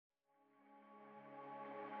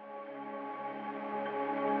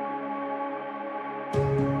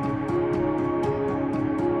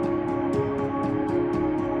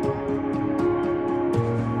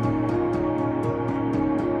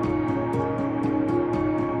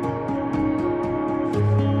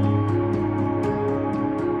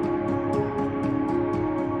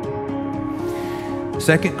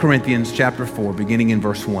2 Corinthians chapter 4, beginning in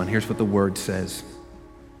verse 1. Here's what the word says.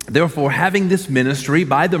 Therefore, having this ministry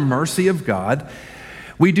by the mercy of God,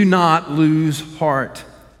 we do not lose heart,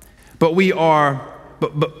 but we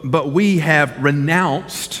have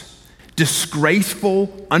renounced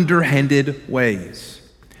disgraceful, underhanded ways.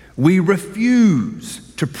 We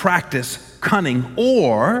refuse to practice cunning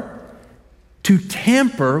or to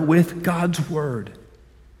tamper with God's word.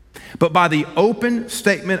 But by the open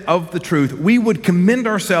statement of the truth, we would commend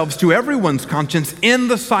ourselves to everyone's conscience in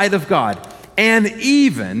the sight of God. And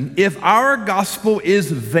even if our gospel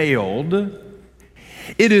is veiled,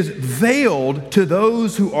 it is veiled to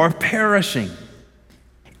those who are perishing.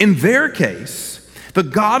 In their case, the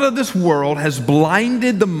God of this world has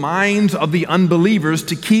blinded the minds of the unbelievers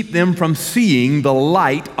to keep them from seeing the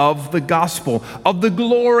light of the gospel, of the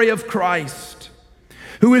glory of Christ,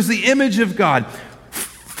 who is the image of God.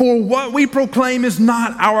 For what we proclaim is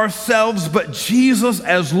not ourselves, but Jesus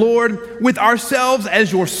as Lord, with ourselves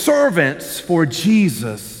as your servants for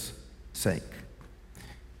Jesus' sake.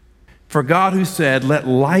 For God, who said, "Let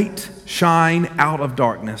light shine out of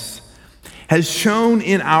darkness," has shone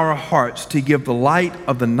in our hearts to give the light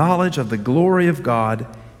of the knowledge of the glory of God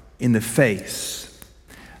in the face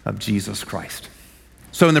of Jesus Christ.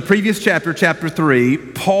 So in the previous chapter, chapter 3,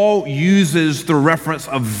 Paul uses the reference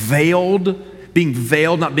of veiled, being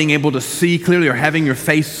veiled, not being able to see clearly or having your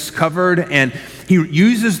face covered. And he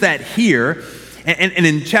uses that here. And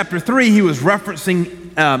in chapter 3, he was referencing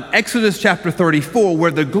Exodus chapter 34,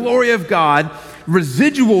 where the glory of God,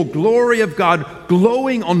 residual glory of God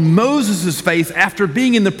glowing on Moses' face after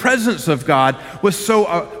being in the presence of God was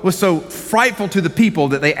so frightful to the people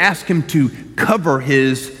that they asked him to cover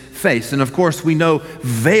his face. And of course, we know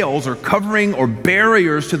veils or covering or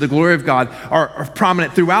barriers to the glory of God are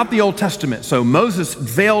prominent throughout the Old Testament. So Moses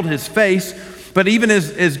veiled his face, but even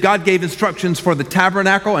as God gave instructions for the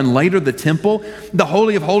tabernacle and later the temple, the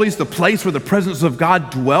Holy of Holies, the place where the presence of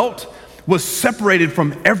God dwelt, was separated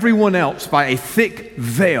from everyone else by a thick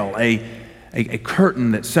veil, a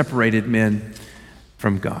curtain that separated men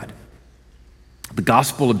from God. The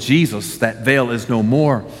gospel of Jesus, that veil is no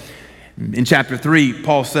more. In chapter 3,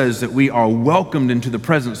 Paul says that we are welcomed into the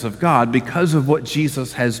presence of God because of what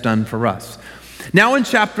Jesus has done for us. Now in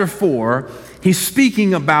chapter 4, he's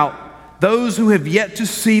speaking about those who have yet to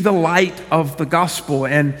see the light of the gospel.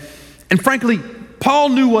 And frankly, Paul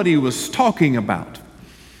knew what he was talking about.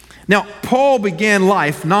 Now, Paul began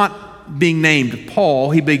life not being named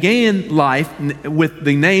Paul. He began life with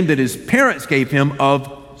the name that his parents gave him of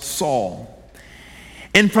Saul.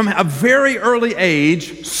 And from a very early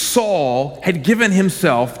age, Saul had given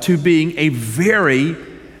himself to being a very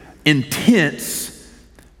intense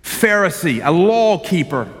Pharisee, a law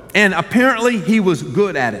keeper, and apparently he was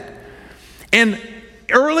good at it. And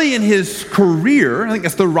early in his career, I think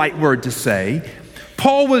that's the right word to say,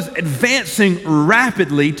 Paul was advancing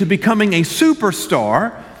rapidly to becoming a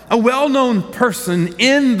superstar, a well-known person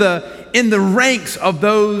in the ranks of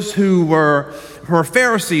those who were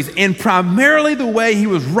Pharisees. And primarily the way he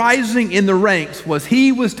was rising in the ranks was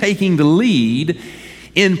he was taking the lead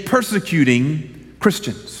in persecuting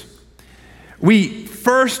Christians. We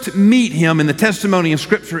first meet him in the testimony of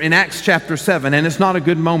Scripture in Acts chapter 7, and it's not a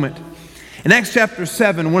good moment. In Acts chapter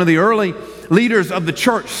 7, one of the early leaders of the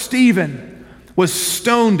church, Stephen, was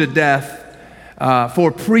stoned to death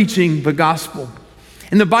for preaching the gospel.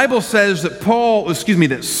 And the Bible says that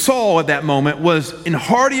Saul at that moment was in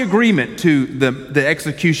hearty agreement to the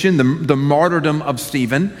execution, the martyrdom of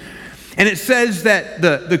Stephen. And it says that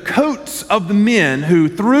the coats of the men who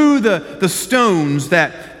threw the stones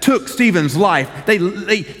that took Stephen's life, they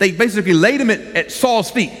basically laid him at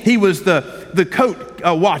Saul's feet. He was the coat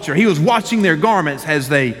watcher. He was watching their garments as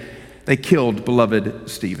they killed beloved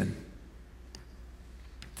Stephen.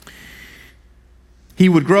 He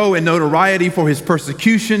would grow in notoriety for his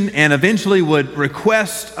persecution and eventually would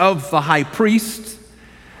request of the high priest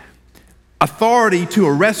authority to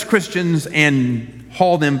arrest Christians and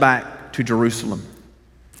haul them back to Jerusalem.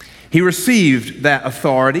 He received that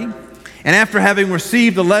authority, and after having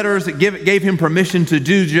received the letters that gave him permission to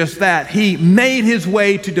do just that, he made his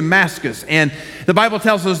way to Damascus. And the Bible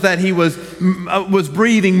tells us that he was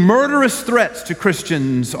breathing murderous threats to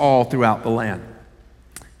Christians all throughout the land.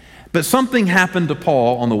 But something happened to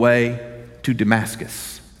Paul on the way to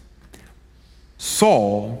Damascus.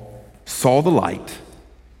 Saul saw the light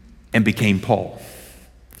and became Paul.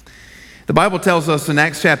 The Bible tells us in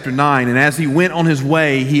Acts chapter 9, and as he went on his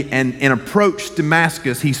way and approached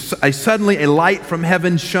Damascus, suddenly a light from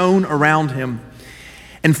heaven shone around him.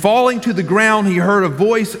 And falling to the ground, he heard a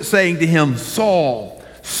voice saying to him, "Saul,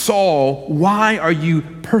 Saul, why are you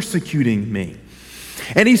persecuting me?"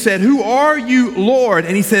 And he said, "Who are you, Lord?"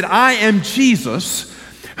 And he said, "I am Jesus,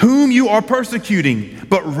 whom you are persecuting.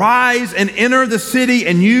 But rise and enter the city,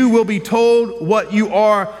 and you will be told what you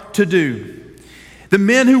are to do." The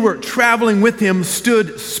men who were traveling with him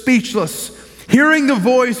stood speechless, hearing the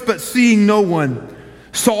voice but seeing no one.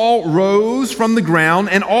 Saul rose from the ground,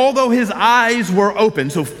 and although his eyes were open,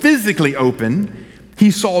 so physically open,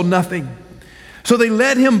 he saw nothing. So they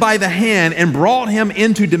led him by the hand and brought him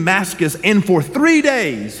into Damascus, and for 3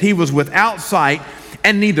 days he was without sight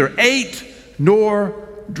and neither ate nor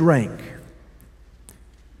drank.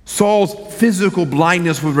 Saul's physical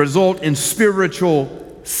blindness would result in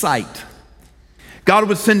spiritual sight. God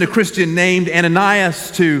would send a Christian named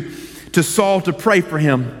Ananias to Saul to pray for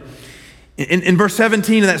him. In verse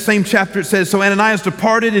 17 of that same chapter, it says, "So Ananias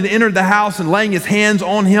departed and entered the house, and laying his hands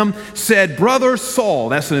on him, said, 'Brother Saul,'"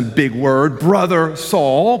 that's a big word, "Brother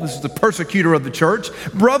Saul," this is the persecutor of the church,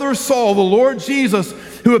 "Brother Saul, the Lord Jesus,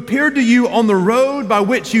 who appeared to you on the road by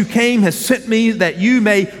which you came, has sent me that you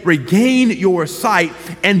may regain your sight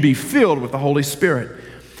and be filled with the Holy Spirit."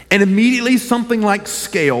 And immediately something like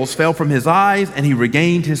scales fell from his eyes, and he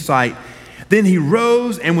regained his sight. Then he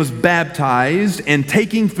rose and was baptized, and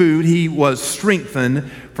taking food, he was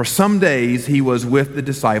strengthened. For some days he was with the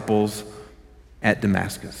disciples at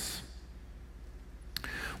Damascus.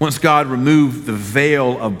 Once God removed the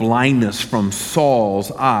veil of blindness from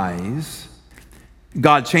Saul's eyes,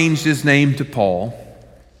 God changed his name to Paul,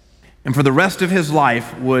 and for the rest of his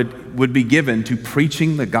life would be given to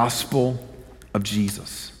preaching the gospel of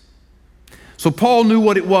Jesus. So Paul knew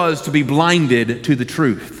what it was to be blinded to the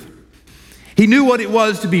truth. He knew what it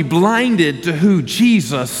was to be blinded to who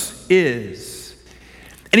Jesus is.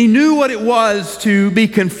 And he knew what it was to be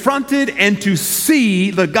confronted and to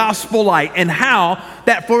see the gospel light and how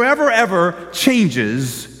that forever ever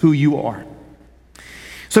changes who you are.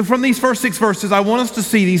 So from these first 6 verses, I want us to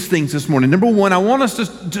see these things this morning. Number one, I want us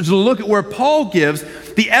to look at where Paul gives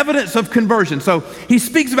the evidence of conversion. So he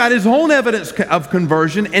speaks about his own evidence of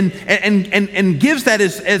conversion and gives that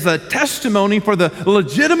as a testimony for the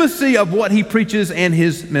legitimacy of what he preaches and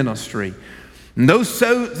his ministry. And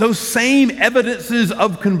those same evidences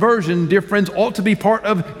of conversion, dear friends, ought to be part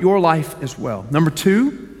of your life as well. Number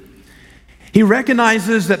two, he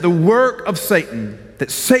recognizes that the work of Satan,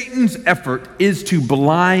 that Satan's effort is to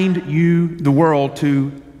blind the world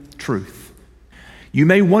to truth. You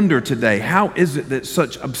may wonder today, how is it that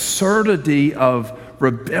such absurdity of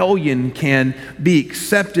rebellion can be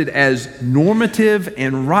accepted as normative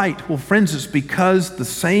and right? Well, friends, it's because the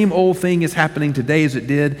same old thing is happening today as it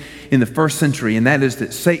did in the first century, and that is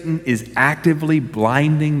that Satan is actively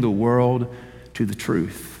blinding the world to the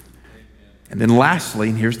truth. And then lastly,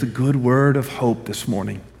 and here's the good word of hope this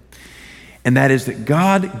morning, and that is that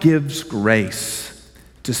God gives grace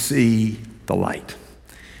to see the light.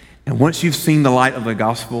 And once you've seen the light of the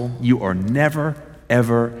gospel, you are never,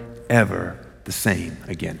 ever, ever the same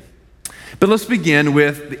again. But let's begin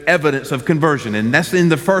with the evidence of conversion, and that's in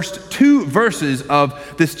the first 2 verses of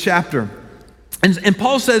this chapter. And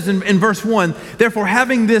Paul says in verse 1, "Therefore,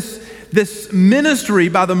 having this ministry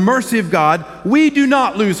by the mercy of God, we do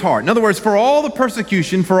not lose heart." In other words, for all the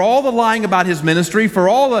persecution, for all the lying about his ministry, for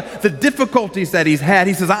all the difficulties that he's had,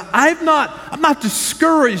 he says, I'm not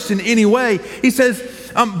discouraged in any way. He says,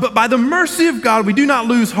 but by the mercy of God, we do not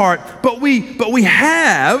lose heart, but we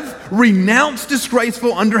have renounced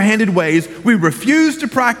disgraceful, underhanded ways. We refuse to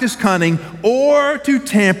practice cunning or to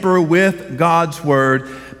tamper with God's word,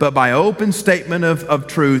 but by open statement of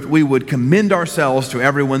truth, we would commend ourselves to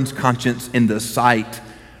everyone's conscience in the sight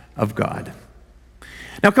of God.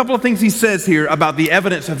 Now, a couple of things he says here about the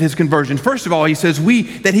evidence of his conversion. First of all, he says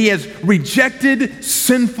that he has rejected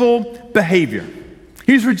sinful behavior.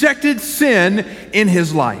 He's rejected sin in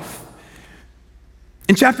his life.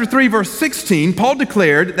 In chapter 3, verse 16, Paul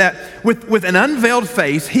declared that with an unveiled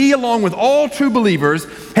face, he, along with all true believers,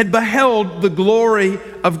 had beheld the glory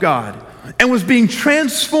of God and was being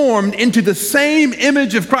transformed into the same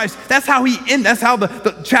image of Christ. That's how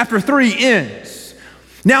the chapter 3 ends.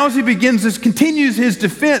 Now, as he continues his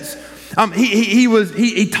defense,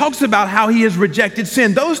 he talks about how he has rejected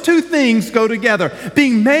sin. Those two things go together.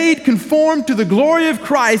 Being made conformed to the glory of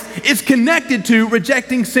Christ is connected to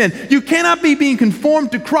rejecting sin. You cannot be being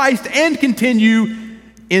conformed to Christ and continue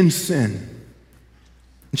in sin.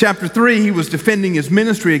 In chapter 3, he was defending his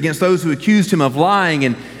ministry against those who accused him of lying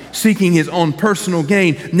and seeking his own personal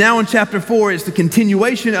gain. Now in chapter 4, it's the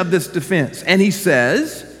continuation of this defense. And he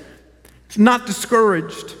says, "Not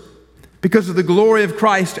discouraged because of the glory of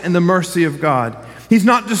Christ and the mercy of God." He's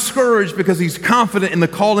not discouraged because he's confident in the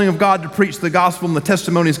calling of God to preach the gospel and the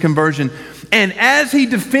testimony of conversion. And as he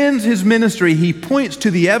defends his ministry, he points to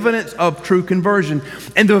the evidence of true conversion.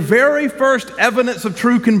 And the very first evidence of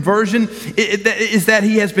true conversion is that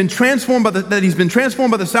he has been transformed by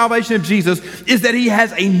the salvation of Jesus, is that he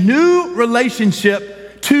has a new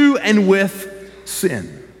relationship to and with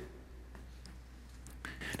sin.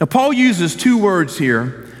 Now, Paul uses two words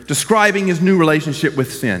here describing his new relationship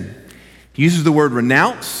with sin. He uses the word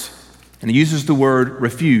renounce, and he uses the word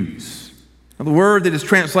refuse. Now, the word that is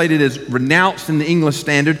translated as renounce in the English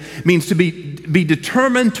Standard means to be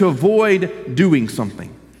determined to avoid doing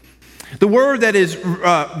something. The word that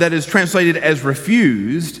is translated as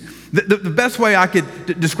refused, the best way I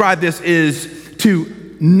could describe this is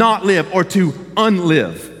to not live or to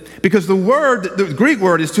unlive. Because the Greek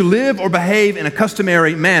word is to live or behave in a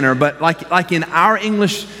customary manner, but like in our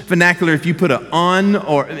English vernacular, if you put an un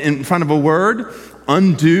or in front of a word,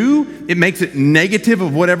 undo, it makes it negative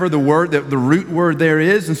of whatever the root word there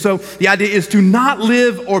is. And so the idea is to not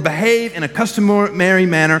live or behave in a customary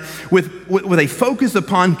manner with a focus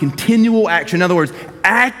upon continual action. In other words,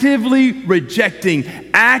 actively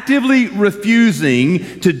rejecting, actively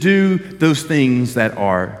refusing to do those things that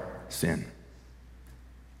are sin.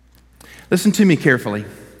 Listen to me carefully.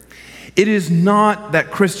 It is not that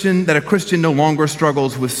a Christian no longer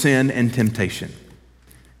struggles with sin and temptation.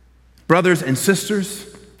 Brothers and sisters,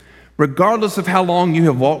 regardless of how long you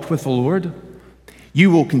have walked with the Lord, you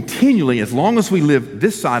will continually, as long as we live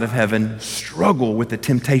this side of heaven, struggle with the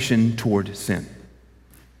temptation toward sin.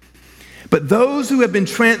 But those who have been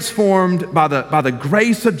transformed by the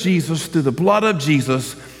grace of Jesus through the blood of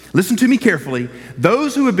Jesus, listen to me carefully.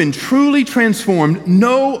 Those who have been truly transformed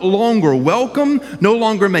no longer welcome, no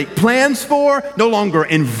longer make plans for, no longer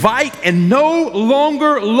invite, and no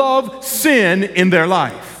longer love sin in their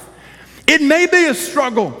life. It may be a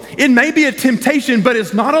struggle, it may be a temptation, but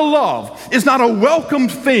it's not a love, it's not a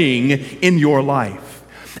welcomed thing in your life.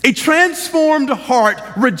 A transformed heart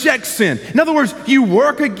rejects sin. In other words, you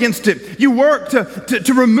work against it. You work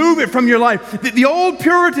to remove it from your life. The old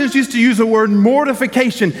Puritans used to use the word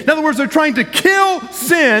mortification. In other words, they're trying to kill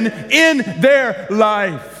sin in their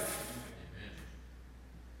life.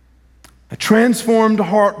 A transformed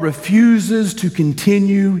heart refuses to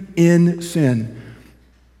continue in sin.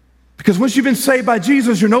 Because once you've been saved by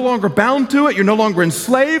Jesus, you're no longer bound to it. You're no longer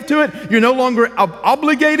enslaved to it. You're no longer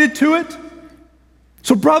obligated to it.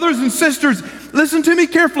 So brothers and sisters, listen to me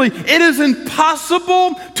carefully. It is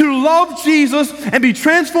impossible to love Jesus and be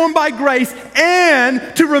transformed by grace and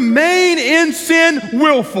to remain in sin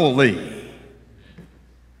willfully.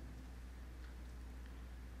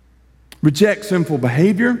 Reject sinful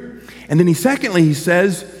behavior. And then secondly, he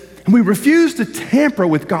says, and we refuse to tamper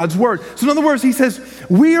with God's word. So in other words, he says,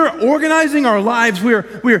 we are organizing our lives,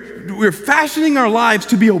 we're fashioning our lives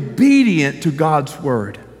to be obedient to God's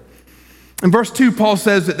word. In verse 2, Paul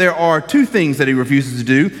says that there are two things that he refuses to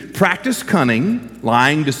do: practice cunning,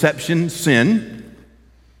 lying, deception, sin,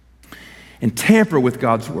 and tamper with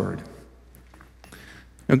God's word.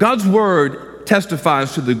 Now, God's word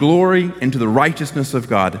testifies to the glory and to the righteousness of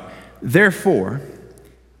God. Therefore,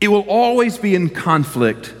 it will always be in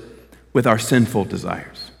conflict with our sinful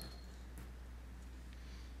desires.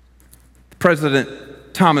 President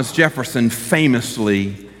Thomas Jefferson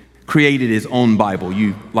famously created his own Bible.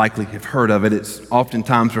 You likely have heard of it. It's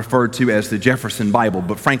oftentimes referred to as the Jefferson Bible,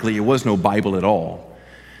 but frankly, it was no Bible at all.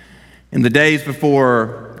 In the days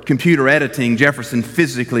before computer editing, Jefferson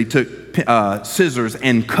physically took scissors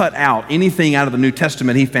and cut out anything out of the New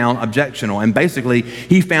Testament he found objectionable. And basically,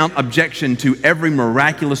 he found objection to every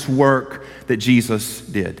miraculous work that Jesus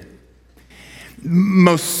did.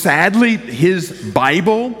 Most sadly, his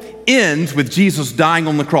Bible ends with Jesus dying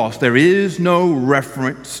on the cross. There is no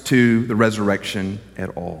reference to the resurrection at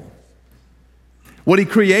all. What he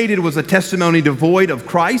created was a testimony devoid of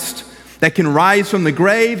Christ that can rise from the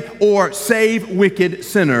grave or save wicked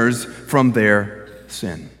sinners from their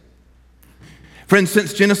sin. Friends,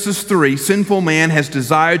 since Genesis 3, sinful man has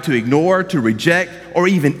desired to ignore, to reject, or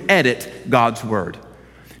even edit God's word.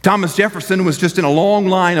 Thomas Jefferson was just in a long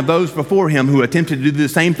line of those before him who attempted to do the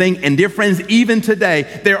same thing. And dear friends, even today,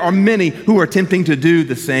 there are many who are attempting to do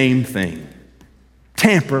the same thing.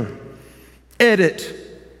 Tamper, edit,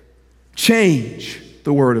 change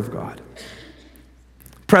the word of God.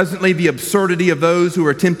 Presently, the absurdity of those who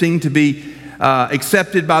are attempting to be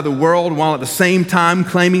accepted by the world while at the same time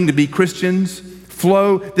claiming to be Christians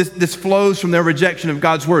this flows from their rejection of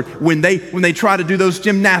God's word. When they try to do those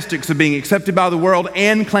gymnastics of being accepted by the world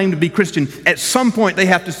and claim to be Christian, at some point they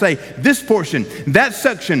have to say, this portion, that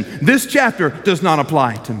section, this chapter does not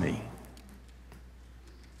apply to me.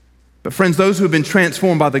 But friends, those who have been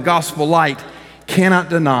transformed by the gospel light cannot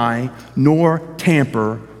deny nor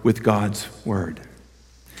tamper with God's word.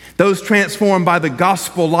 Those transformed by the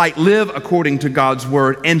gospel light live according to God's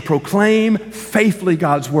word and proclaim faithfully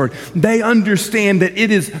God's word. They understand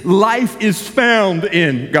that life is found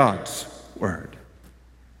in God's word.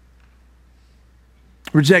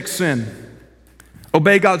 Reject sin.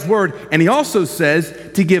 Obey God's word. And he also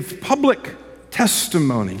says to give public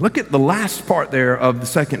testimony. Look at the last part there of the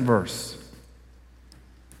second verse.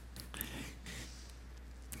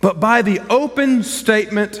 But by the open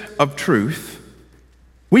statement of truth,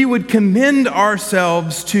 we would commend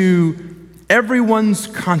ourselves to everyone's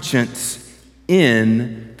conscience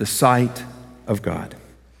in the sight of God.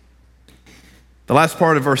 The last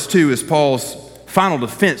part of verse 2 is Paul's final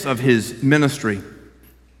defense of his ministry.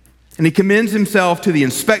 And he commends himself to the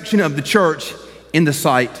inspection of the church in the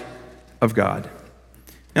sight of God.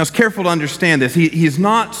 Now, it's careful to understand this. He is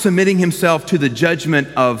not submitting himself to the judgment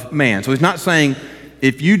of man. So he's not saying,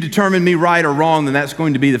 if you determine me right or wrong, then that's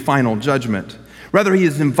going to be the final judgment. Rather, he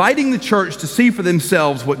is inviting the church to see for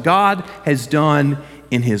themselves what God has done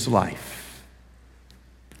in his life.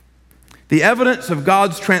 The evidence of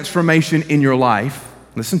God's transformation in your life,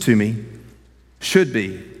 listen to me,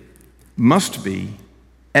 must be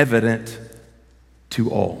evident to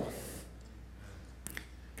all.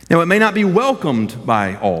 Now, it may not be welcomed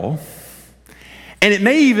by all, and it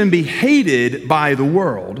may even be hated by the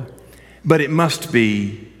world, but it must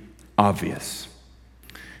be obvious.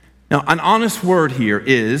 Now, an honest word here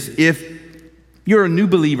is, if you're a new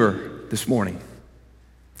believer this morning,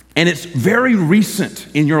 and it's very recent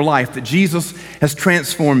in your life that Jesus has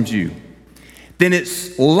transformed you, then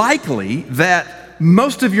it's likely that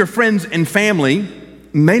most of your friends and family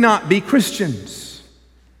may not be Christians.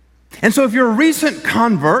 And so if you're a recent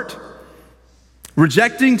convert,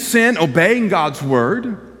 rejecting sin, obeying God's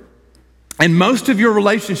word, and most of your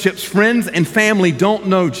relationships, friends and family, don't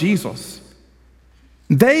know Jesus,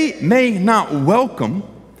 they may not welcome,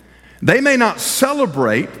 they may not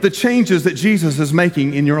celebrate the changes that Jesus is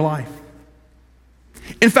making in your life.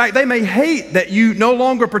 In fact, they may hate that you no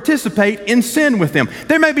longer participate in sin with them.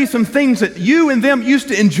 There may be some things that you and them used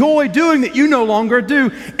to enjoy doing that you no longer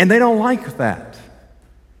do, and they don't like that.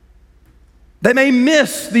 They may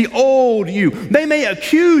miss the old you. They may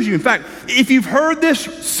accuse you. In fact, if you've heard this,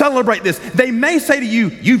 celebrate this. They may say to you,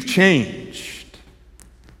 you've changed.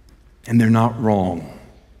 And they're not wrong.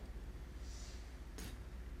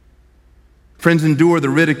 Friends, endure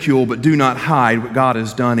the ridicule, but do not hide what God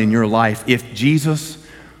has done in your life. If Jesus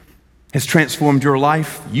has transformed your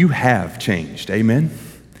life, you have changed. Amen?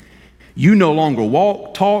 You no longer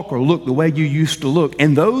walk, talk, or look the way you used to look.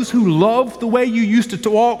 And those who love the way you used to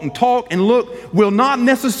walk and talk and look will not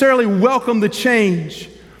necessarily welcome the change.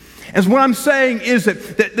 And what I'm saying is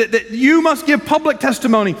that you must give public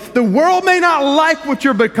testimony. The world may not like what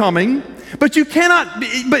you're becoming, but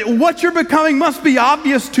what you're becoming must be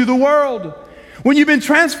obvious to the world. When you've been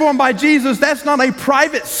transformed by Jesus, that's not a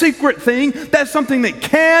private, secret thing. That's something that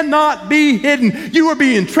cannot be hidden. You are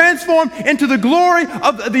being transformed into the glory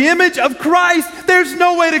of the image of Christ. There's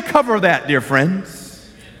no way to cover that, dear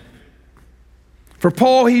friends. For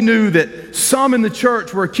Paul, he knew that some in the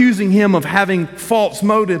church were accusing him of having false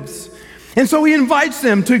motives. And so he invites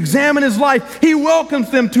them to examine his life. He welcomes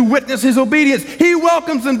them to witness his obedience. He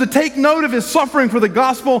welcomes them to take note of his suffering for the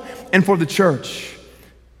gospel and for the church.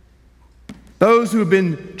 Those who have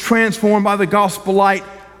been transformed by the gospel light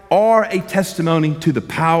are a testimony to the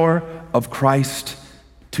power of Christ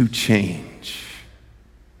to change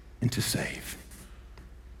and to save.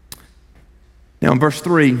 Now in verse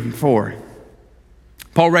 3 and 4,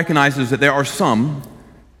 Paul recognizes that there are some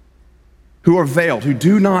who are veiled, who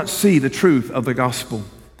do not see the truth of the gospel.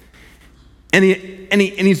 And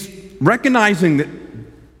he's recognizing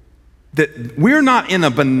that we're not in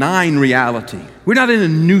a benign reality. We're not in a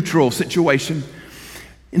neutral situation.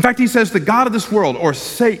 In fact, he says the God of this world, or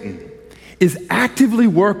Satan, is actively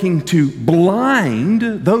working to blind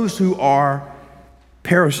those who are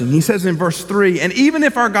perishing. He says in verse 3, and even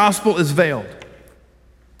if our gospel is veiled,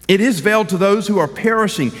 it is veiled to those who are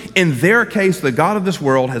perishing. In their case, the God of this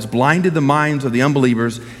world has blinded the minds of the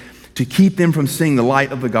unbelievers to keep them from seeing the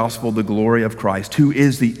light of the gospel, the glory of Christ, who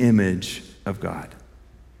is the image of God.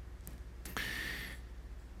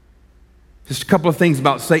 Just a couple of things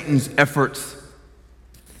about Satan's efforts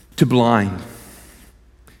to blind.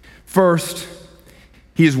 First,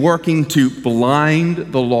 he is working to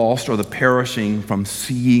blind the lost or the perishing from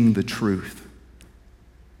seeing the truth.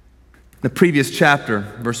 In the previous chapter,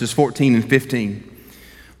 verses 14 and 15,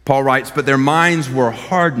 Paul writes, but their minds were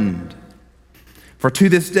hardened. For to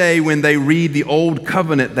this day, when they read the Old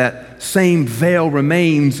Covenant, that same veil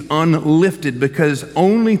remains unlifted because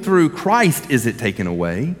only through Christ is it taken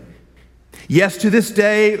away. Yes, to this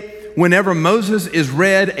day, whenever Moses is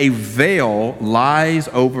read, a veil lies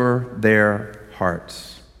over their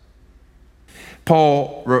hearts.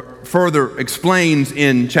 Paul further explains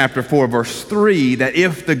in chapter 4, verse 3, that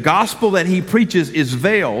if the gospel that he preaches is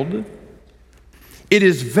veiled, it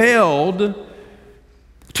is veiled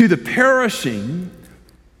to the perishing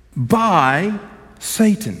by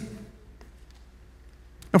Satan.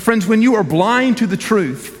 Now, friends, when you are blind to the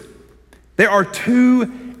truth, there are two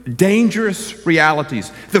dangerous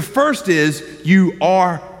realities. The first is you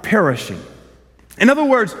are perishing. In other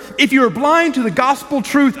words, if you are blind to the gospel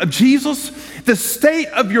truth of Jesus, the state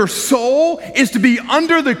of your soul is to be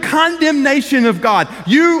under the condemnation of God.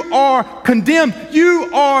 You are condemned.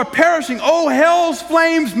 You are perishing. Oh, hell's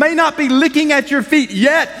flames may not be licking at your feet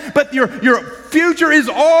yet, but your future is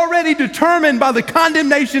already determined by the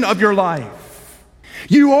condemnation of your life.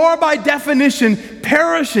 You are by definition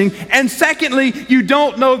perishing, and secondly, you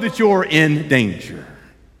don't know that you're in danger.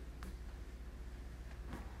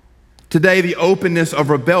 Today, the openness of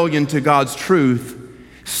rebellion to God's truth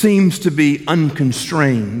seems to be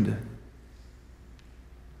unconstrained.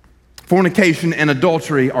 Fornication and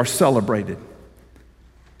adultery are celebrated.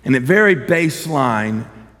 And at very baseline,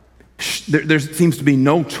 there seems to be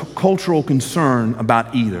no cultural concern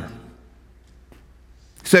about either.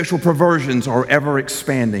 Sexual perversions are ever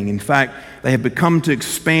expanding. In fact, they have become to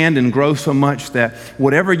expand and grow so much that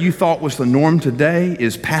whatever you thought was the norm today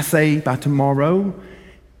is passé by tomorrow.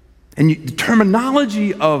 And the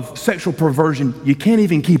terminology of sexual perversion you can't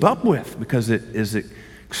even keep up with because it is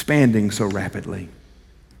expanding so rapidly.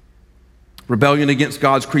 Rebellion against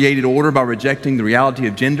God's created order by rejecting the reality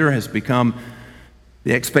of gender has become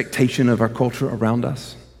the expectation of our culture around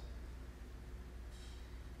us.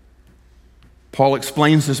 Paul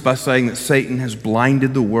explains this by saying that Satan has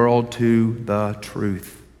blinded the world to the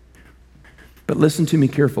truth. But listen to me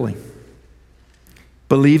carefully.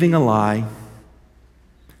 Believing a lie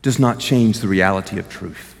does not change the reality of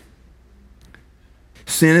truth.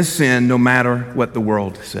 Sin is sin no matter what the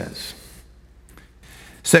world says.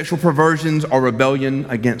 Sexual perversions are rebellion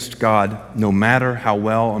against God no matter how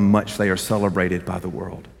well and much they are celebrated by the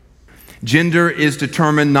world. Gender is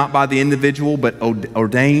determined not by the individual but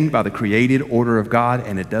ordained by the created order of God,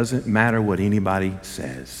 and it doesn't matter what anybody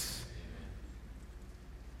says.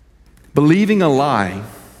 Believing a lie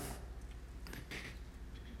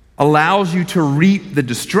allows you to reap the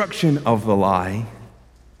destruction of the lie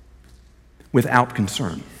without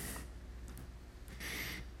concern.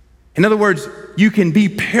 In other words, you can be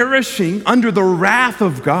perishing under the wrath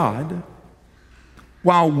of God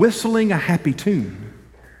while whistling a happy tune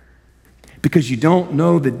because you don't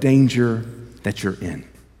know the danger that you're in.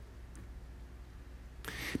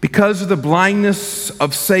 Because of the blindness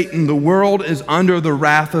of Satan, the world is under the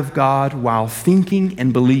wrath of God while thinking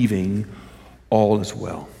and believing all is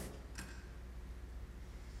well.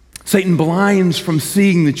 Satan blinds from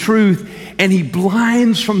seeing the truth, and he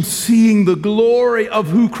blinds from seeing the glory of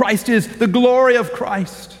who Christ is, the glory of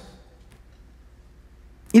Christ.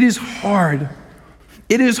 It is hard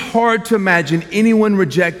to imagine anyone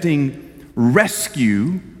rejecting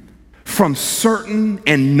rescue from certain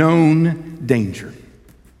and known danger.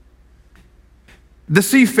 The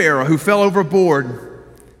seafarer who fell overboard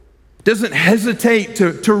doesn't hesitate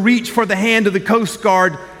to reach for the hand of the Coast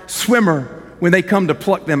Guard swimmer when they come to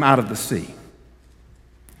pluck them out of the sea.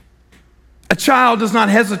 A child does not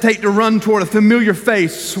hesitate to run toward a familiar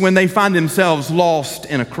face when they find themselves lost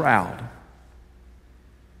in a crowd.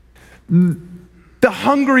 The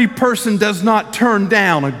hungry person does not turn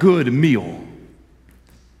down a good meal.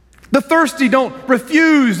 The thirsty don't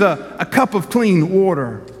refuse a cup of clean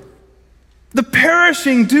water. The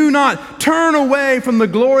perishing do not turn away from the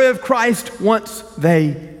glory of Christ once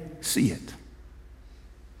they see it.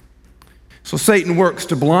 So Satan works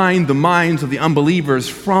to blind the minds of the unbelievers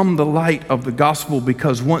from the light of the gospel,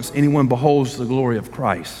 because once anyone beholds the glory of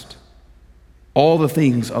Christ, all the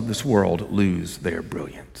things of this world lose their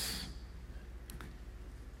brilliance.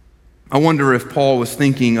 I wonder if Paul was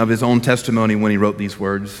thinking of his own testimony when he wrote these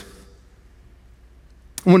words.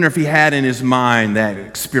 I wonder if he had in his mind that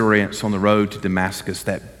experience on the road to Damascus,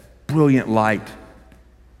 that brilliant light,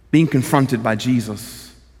 being confronted by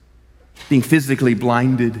Jesus, being physically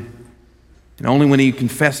blinded. And only when he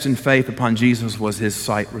confessed in faith upon Jesus was his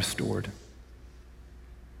sight restored.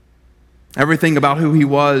 Everything about who he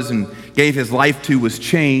was and gave his life to was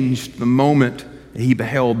changed the moment that he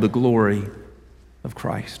beheld the glory of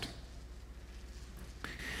Christ.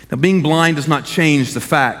 Now, being blind does not change the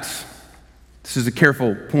facts. This is a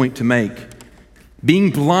careful point to make.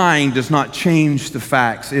 Being blind does not change the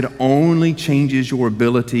facts. It only changes your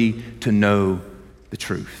ability to know the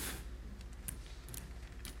truth.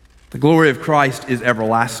 The glory of Christ is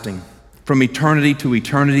everlasting, from eternity to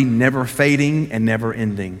eternity, never fading and never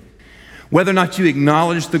ending. Whether or not you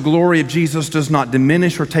acknowledge the glory of Jesus does not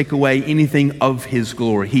diminish or take away anything of his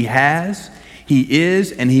glory. He has, he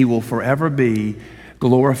is, and he will forever be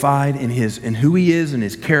glorified in who he is and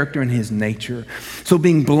his character and his nature. So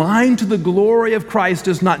being blind to the glory of Christ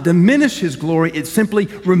does not diminish his glory. It simply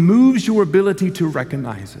removes your ability to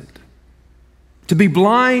recognize it. To be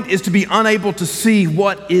blind is to be unable to see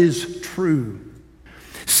what is true.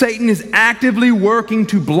 Satan is actively working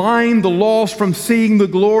to blind the lost from seeing the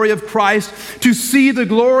glory of Christ. To see the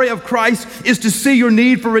glory of Christ is to see your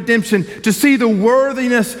need for redemption, to see the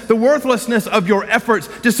worthlessness of your efforts,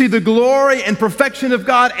 to see the glory and perfection of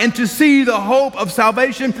God, and to see the hope of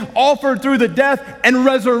salvation offered through the death and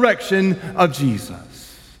resurrection of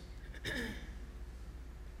Jesus.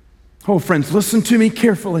 Oh, friends, listen to me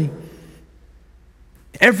carefully.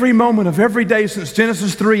 Every moment of every day since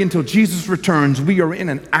Genesis 3 until Jesus returns, we are in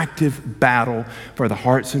an active battle for the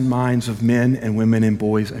hearts and minds of men and women and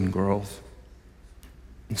boys and girls.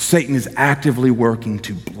 And Satan is actively working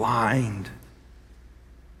to blind,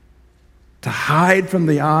 to hide from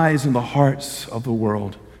the eyes and the hearts of the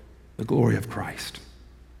world the glory of Christ.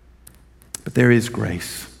 But there is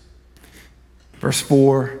grace. Verse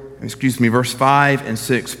 5 and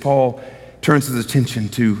 6, Paul turns his attention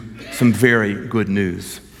to some very good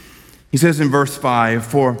news. He says in verse 5,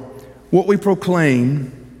 "For what we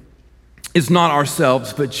proclaim is not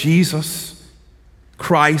ourselves, but Jesus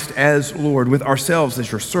Christ as Lord, with ourselves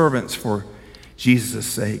as your servants for Jesus'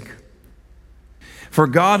 sake. For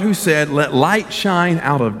God, who said, 'Let light shine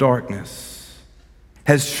out of darkness,'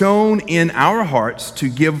 has shone in our hearts to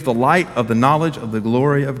give the light of the knowledge of the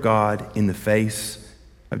glory of God in the face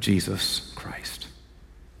of Jesus Christ."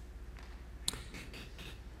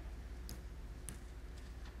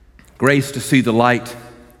 Grace to see the light.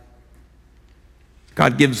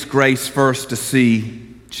 God gives grace first to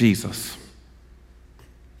see Jesus.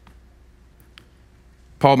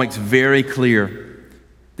 Paul makes very clear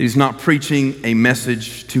that he's not preaching a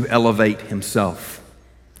message to elevate himself.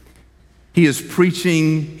 He's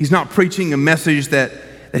not preaching a message that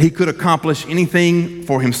he could accomplish anything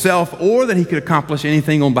for himself or that he could accomplish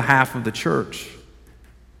anything on behalf of the church.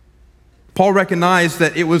 Paul recognized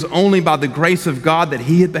that it was only by the grace of God that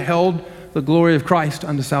he had beheld the glory of Christ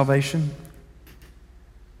unto salvation.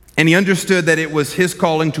 And he understood that it was his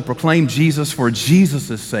calling to proclaim Jesus for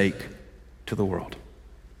Jesus' sake to the world.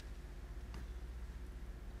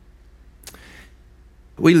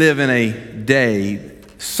 We live in a day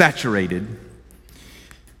saturated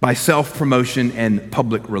by self-promotion and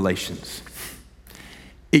public relations.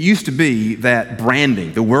 It used to be that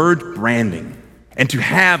branding, the word branding, and to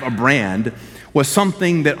have a brand was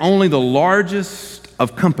something that only the largest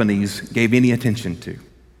of companies gave any attention to.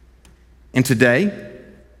 And today,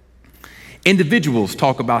 individuals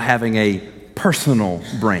talk about having a personal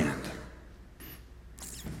brand.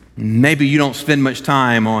 Maybe you don't spend much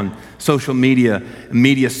time on social media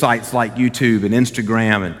sites like YouTube and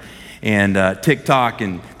Instagram and TikTok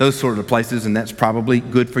and those sort of places, and that's probably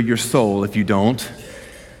good for your soul if you don't.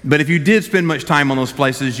 But if you did spend much time on those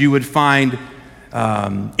places, you would find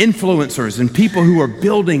influencers and people who are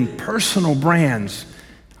building personal brands.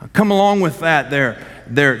 Come along with that,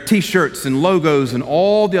 their t-shirts and logos and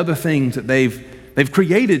all the other things that they've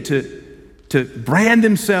created to brand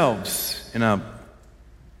themselves in a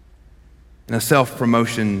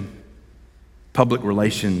self-promotion, public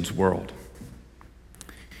relations world.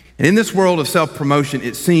 And in this world of self-promotion,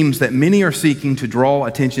 it seems that many are seeking to draw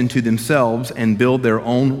attention to themselves and build their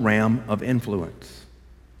own realm of influence.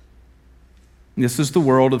 This is the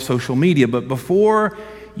world of social media, but before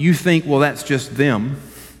you think, well, that's just them,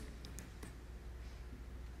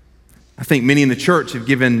 I think many in the church have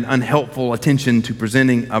given unhelpful attention to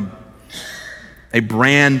presenting a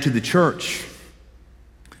brand to the church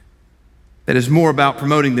that is more about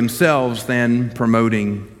promoting themselves than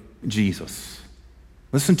promoting Jesus.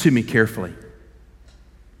 Listen to me carefully.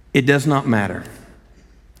 It does not matter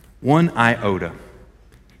one iota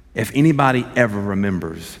if anybody ever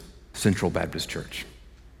remembers Central Baptist Church.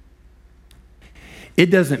 It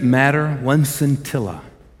doesn't matter one scintilla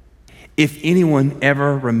if anyone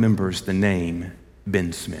ever remembers the name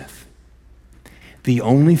Ben Smith. The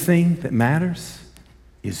only thing that matters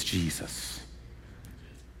is Jesus.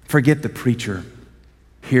 Forget the preacher.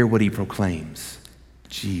 Hear what he proclaims.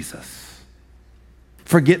 Jesus.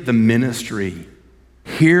 Forget the ministry.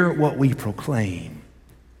 Hear what we proclaim.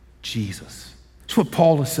 Jesus. That's what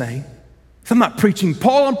Paul is saying. So I'm not preaching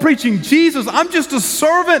Paul, I'm preaching Jesus. I'm just a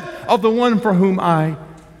servant of the one for whom I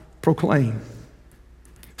proclaim.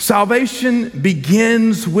 Salvation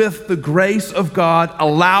begins with the grace of God,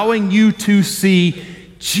 allowing you to see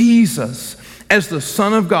Jesus as the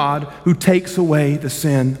Son of God who takes away the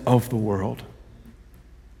sin of the world.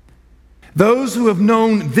 Those who have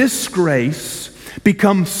known this grace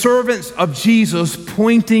become servants of Jesus,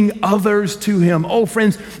 pointing others to him. Oh,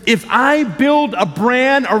 friends, if I build a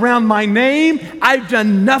brand around my name, I've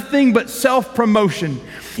done nothing but self-promotion.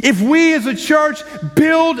 If we as a church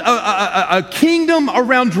build a kingdom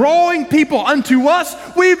around drawing people unto us,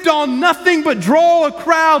 we've done nothing but draw a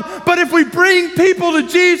crowd. But if we bring people to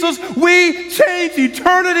Jesus, we change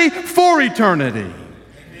eternity for eternity.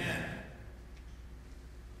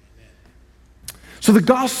 So the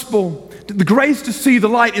gospel, the grace to see the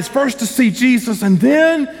light is first to see Jesus, and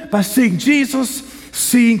then by seeing Jesus,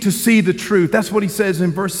 seeing to see the truth. That's what he says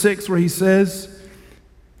in verse 6, where he says,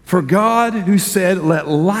 "For God who said, 'Let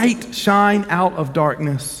light shine out of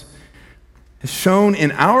darkness,' has shone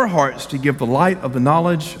in our hearts to give the light of the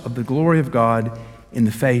knowledge of the glory of God in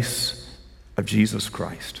the face of Jesus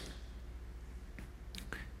Christ."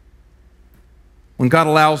 When God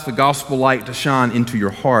allows the gospel light to shine into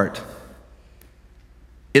your heart,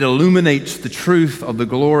 it illuminates the truth of the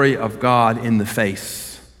glory of God in the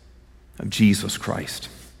face of Jesus Christ.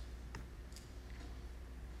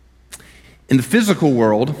 In the physical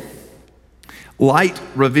world, light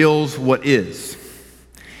reveals what is.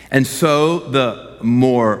 And so the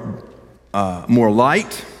more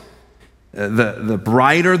light, the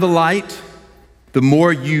brighter the light, the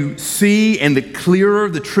more you see and the clearer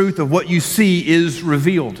the truth of what you see is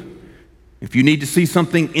revealed. If you need to see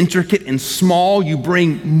something intricate and small, you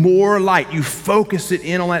bring more light. You focus it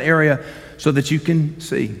in on that area so that you can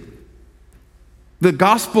see. The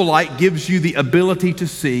gospel light gives you the ability to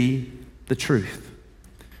see the truth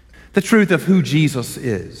of who Jesus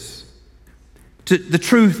is, the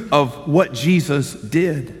truth of what Jesus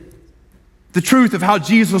did, the truth of how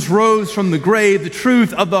Jesus rose from the grave, the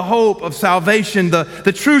truth of the hope of salvation,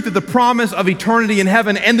 the truth of the promise of eternity in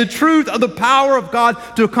heaven, and the truth of the power of God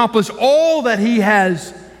to accomplish all that he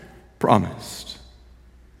has promised.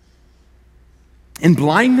 In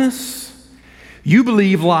blindness, you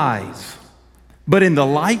believe lies, but in the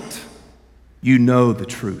light, you know the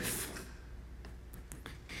truth.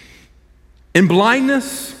 In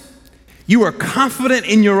blindness, you are confident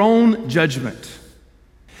in your own judgment.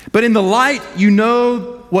 But in the light, you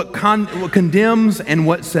know what condemns and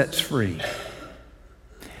what sets free.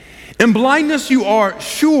 In blindness, you are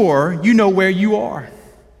sure you know where you are.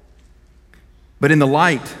 But in the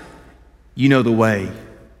light, you know the way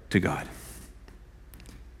to God.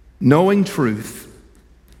 Knowing truth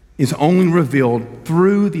is only revealed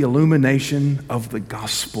through the illumination of the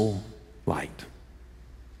gospel light.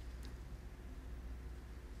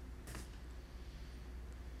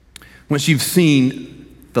 Once you've seen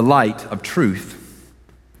the light of truth,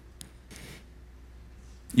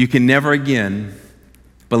 you can never again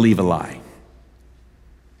believe a lie.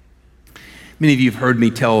 Many of you have heard me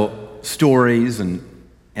tell stories and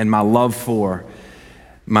my love for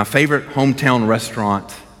my favorite hometown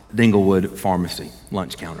restaurant, Dinglewood Pharmacy,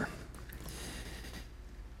 lunch counter.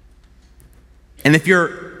 And if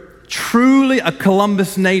you're truly a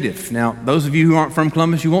Columbus native, now those of you who aren't from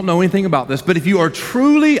Columbus, you won't know anything about this, but if you are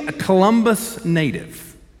truly a Columbus native,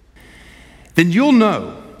 then you'll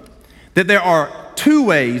know that there are two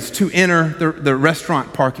ways to enter the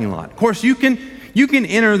restaurant parking lot. Of course, you can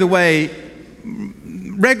enter the way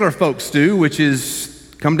regular folks do, which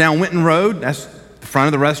is come down Winton Road, that's the front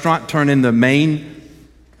of the restaurant, turn in the main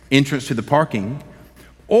entrance to the parking,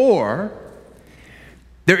 or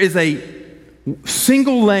there is a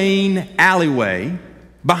single lane alleyway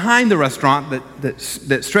behind the restaurant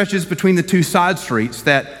that stretches between the two side streets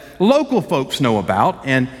that local folks know about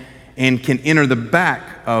and can enter the back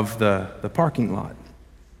of the parking lot.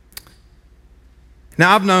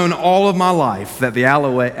 Now, I've known all of my life that the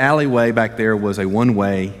alleyway back there was a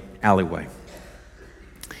one-way alleyway.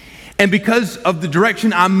 And because of the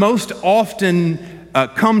direction I most often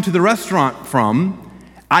come to the restaurant from,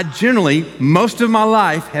 I generally, most of my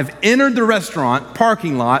life, have entered the restaurant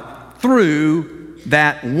parking lot through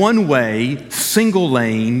that one-way,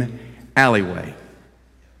 single-lane alleyway.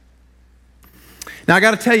 Now, I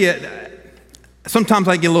got to tell you, sometimes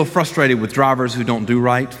I get a little frustrated with drivers who don't do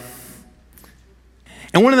right.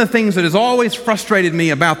 And one of the things that has always frustrated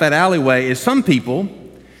me about that alleyway is some people,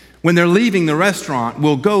 when they're leaving the restaurant,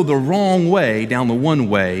 will go the wrong way down the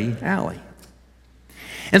one-way alley.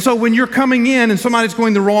 And so when you're coming in and somebody's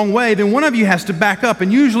going the wrong way, then one of you has to back up.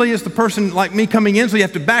 And usually it's the person like me coming in, so you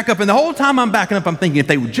have to back up. And the whole time I'm backing up, I'm thinking if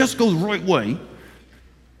they would just go the right way,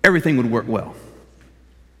 everything would work well.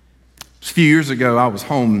 A few years ago, I was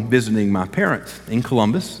home visiting my parents in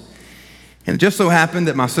Columbus. And it just so happened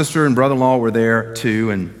that my sister and brother-in-law were there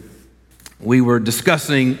too. And we were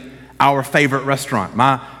discussing our favorite restaurant.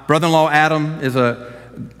 My brother-in-law, Adam, is a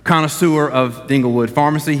connoisseur of Dinglewood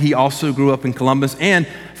Pharmacy. He also grew up in Columbus, and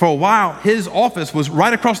for a while his office was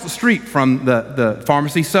right across the street from the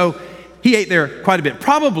pharmacy, so he ate there quite a bit,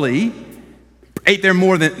 probably ate there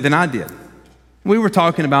more than I did. We were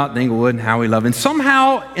talking about Dinglewood and how we love it, and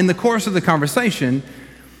somehow in the course of the conversation,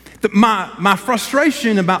 my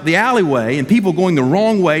frustration about the alleyway and people going the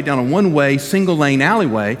wrong way down a one-way, single-lane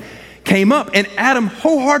alleyway came up, and Adam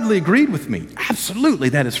wholeheartedly agreed with me. Absolutely,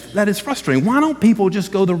 that is frustrating. Why don't people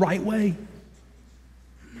just go the right way?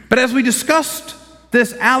 But as we discussed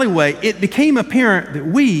this alleyway, it became apparent that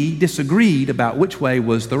we disagreed about which way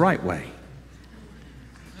was the right way.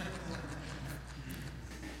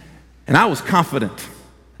 And I was confident,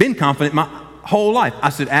 been confident my whole life. I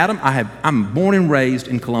said, Adam, I'm born and raised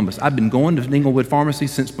in Columbus. I've been going to Dinglewood Pharmacy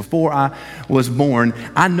since before I was born.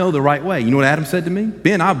 I know the right way. You know what Adam said to me?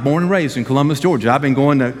 Ben, I'm born and raised in Columbus, Georgia. I've been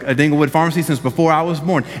going to a Dinglewood Pharmacy since before I was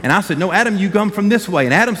born. And I said, no, Adam, you come from this way.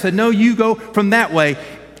 And Adam said, no, you go from that way.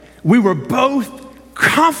 We were both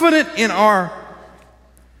confident in our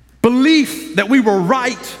belief that we were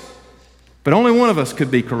right, but only one of us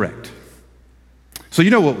could be correct. So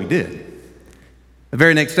you know what we did. The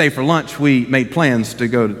very next day for lunch, we made plans to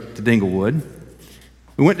go to Dinglewood.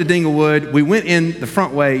 We went to Dinglewood. We went in the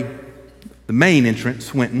front way, the main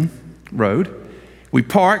entrance, Winton Road. We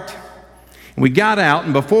parked, and we got out,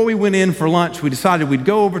 and before we went in for lunch, we decided we'd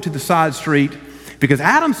go over to the side street because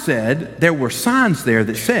Adam said there were signs there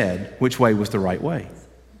that said which way was the right way.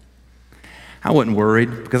 I wasn't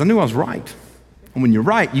worried because I knew I was right. And when you're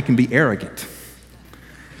right, you can be arrogant.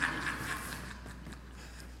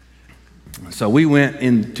 So we went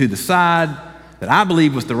into the side that I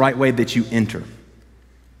believe was the right way that you enter.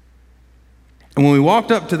 And when we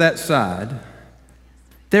walked up to that side,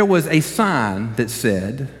 there was a sign that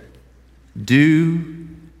said, "Do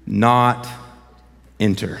not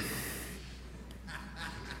enter."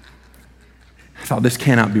 I thought, this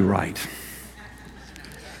cannot be right.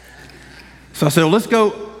 So I said,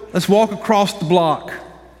 well, let's walk across the block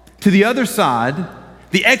to the other side,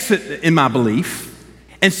 the exit in my belief,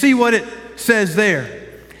 and see what it says there.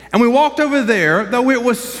 And we walked over there, though it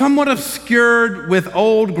was somewhat obscured with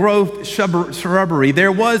old growth shrubbery,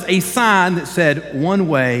 there was a sign that said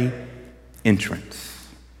one-way entrance.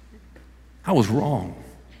 I was wrong.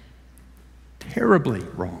 Terribly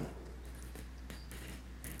wrong.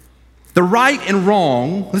 The right and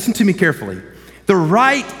wrong, listen to me carefully, the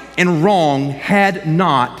right and wrong had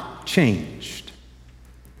not changed.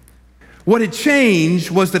 What had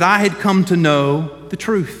changed was that I had come to know the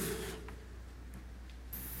truth.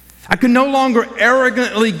 I could no longer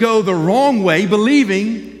arrogantly go the wrong way,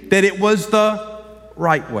 believing that it was the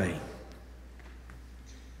right way.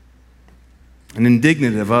 And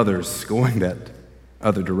indignant of others going that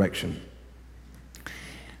other direction.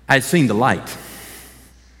 I had seen the light.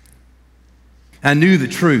 I knew the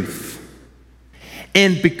truth.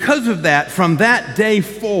 And because of that, from that day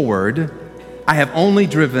forward, I have only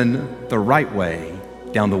driven the right way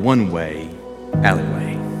down the one-way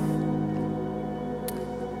alleyway.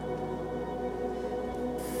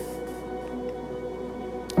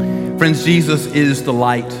 Friends, Jesus is the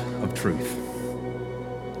light of truth.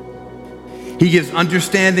 He gives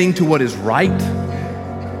understanding to what is right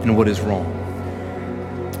and what is wrong,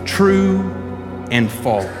 true and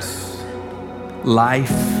false, life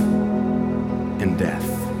and death.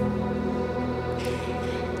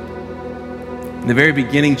 In the very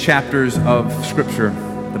beginning chapters of Scripture,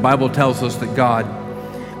 the Bible tells us that God,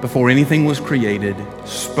 before anything was created,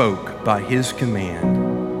 spoke by His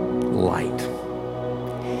command light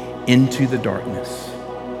into the darkness,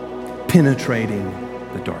 penetrating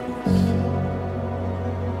the darkness.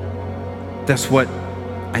 That's what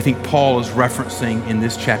I think Paul is referencing in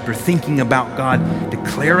this chapter, thinking about God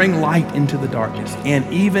declaring light into the darkness,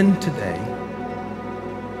 and even today,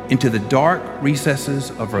 into the dark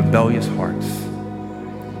recesses of rebellious hearts,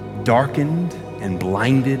 darkened and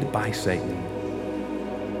blinded by Satan.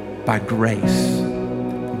 By grace,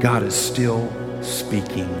 God is still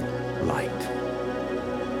speaking light.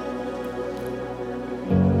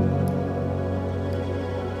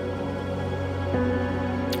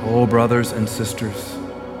 Oh, brothers and sisters,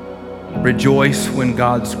 rejoice when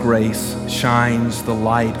God's grace shines the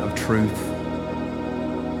light of truth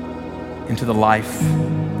into the life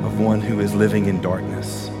one who is living in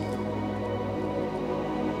darkness.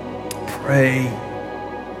 Pray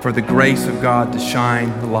for the grace of God to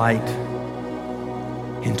shine light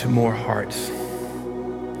into more hearts.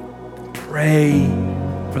 Pray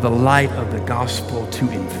for the light of the gospel to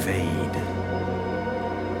invade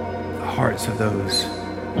the hearts of those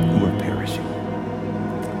who are perishing.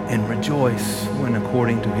 And rejoice when,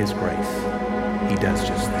 according to his grace, he does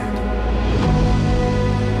just that.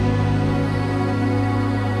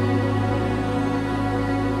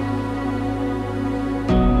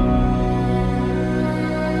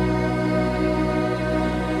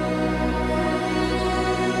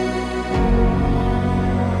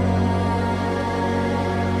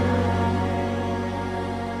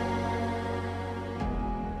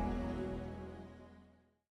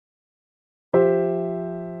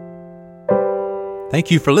 Thank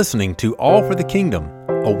you for listening to All for the Kingdom,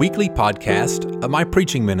 a weekly podcast of my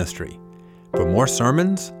preaching ministry. For more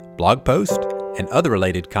sermons, blog posts, and other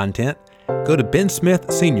related content, go to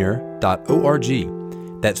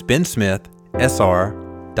bensmithsenior.org. That's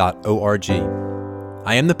bensmithsr.org.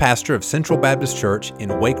 I am the pastor of Central Baptist Church in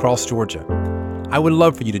Waycross, Georgia. I would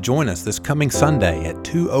love for you to join us this coming Sunday at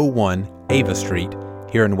 201 Ava Street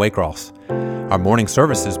here in Waycross. Our morning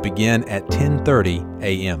services begin at 10:30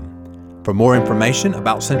 a.m. For more information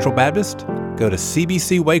about Central Baptist, go to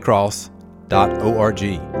cbcwaycross.org.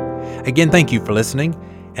 Again, thank you for listening,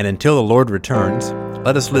 and until the Lord returns,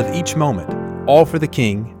 let us live each moment all for the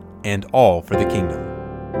King and all for the kingdom.